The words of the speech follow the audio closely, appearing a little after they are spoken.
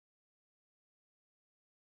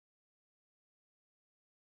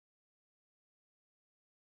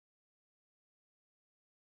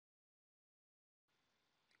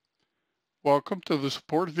Welcome to the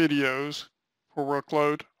support videos for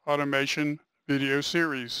workload automation video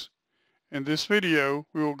series. In this video,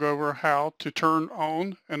 we will go over how to turn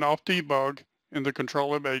on and off debug in the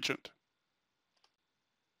Control-M agent.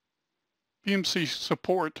 PMC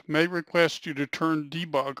support may request you to turn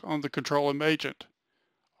debug on the Control-M agent.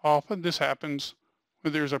 Often this happens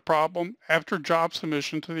when there's a problem after job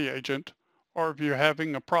submission to the agent or if you're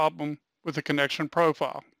having a problem with the connection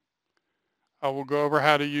profile. I will go over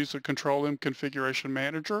how to use the Control-M Configuration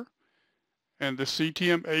Manager and the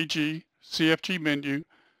ctmagcfg menu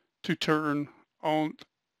to turn on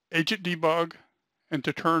Agent Debug and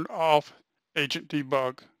to turn off Agent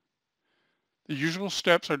Debug. The usual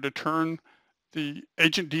steps are to turn the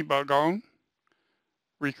Agent Debug on,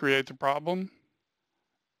 recreate the problem,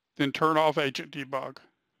 then turn off Agent Debug.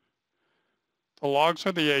 The logs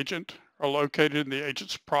of the agent are located in the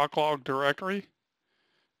agent's proc log directory.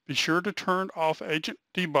 Be sure to turn off Agent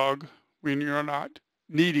Debug when you're not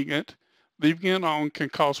needing it. Leaving it on can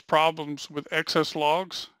cause problems with excess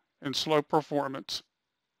logs and slow performance.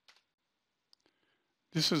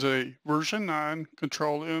 This is a version 9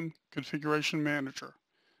 Control-M Configuration Manager.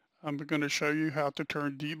 I'm going to show you how to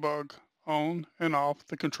turn debug on and off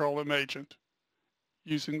the Control-M agent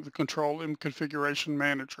using the Control-M Configuration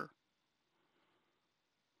Manager.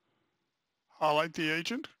 Highlight the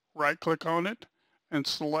agent, right-click on it, and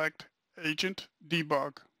select Agent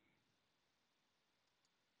Debug.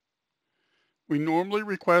 We normally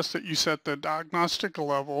request that you set the diagnostic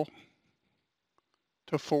level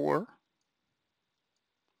to 4,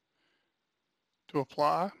 to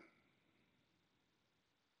apply,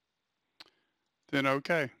 then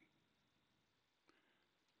OK.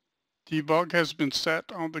 Debug has been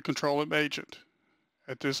set on the Control-M agent.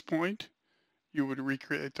 At this point, you would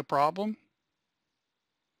recreate the problem.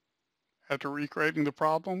 After recreating the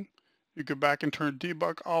problem, you go back and turn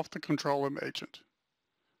debug off the Control-M agent.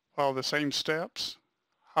 Follow the same steps.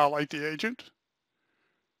 Highlight the agent.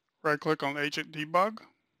 Right-click on Agent Debug.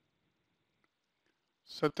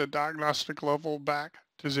 Set the diagnostic level back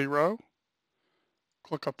to 0.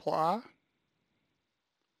 Click Apply.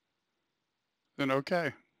 Then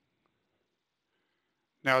OK.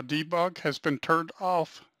 Now debug has been turned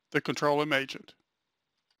off the Control-M agent.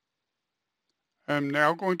 I'm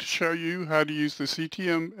now going to show you how to use the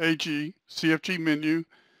ctmagcfg menu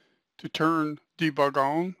to turn debug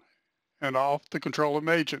on and off the Control-M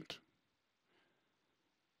agent.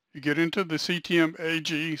 You get into the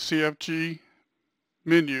ctmagcfg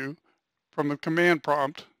menu from the command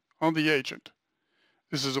prompt on the agent.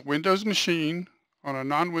 This is a Windows machine. On a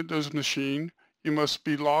non-Windows machine, you must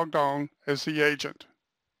be logged on as the agent.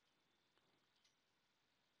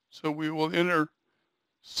 So we will enter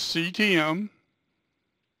ctmagcfg.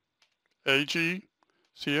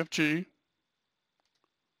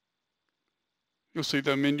 You'll see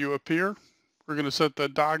the menu appear. We're going to set the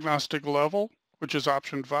diagnostic level, which is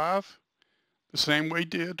option 5, the same way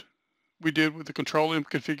we did with the Control-M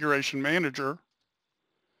Configuration Manager,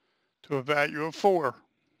 to a value of 4.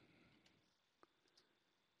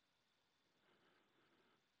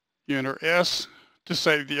 You enter S to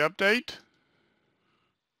save the update.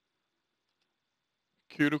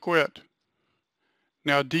 Q to quit.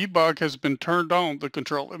 Now debug has been turned on the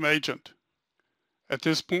Control-M agent. At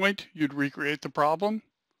this point, you'd recreate the problem.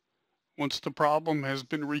 Once the problem has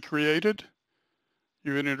been recreated,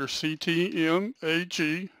 you would enter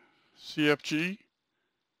ctmagcfg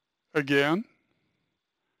again.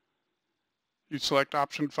 You select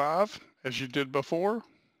option 5 as you did before.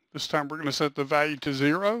 This time we're going to set the value to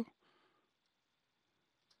 0.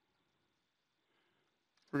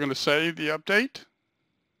 We're going to save the update.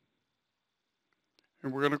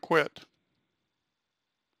 And we're going to quit.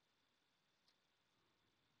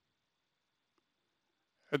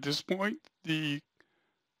 At this point, the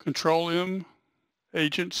Control-M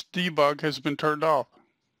agent's debug has been turned off.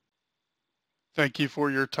 Thank you for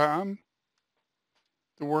your time.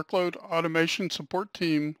 The Workload Automation Support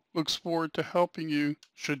Team looks forward to helping you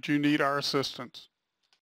should you need our assistance.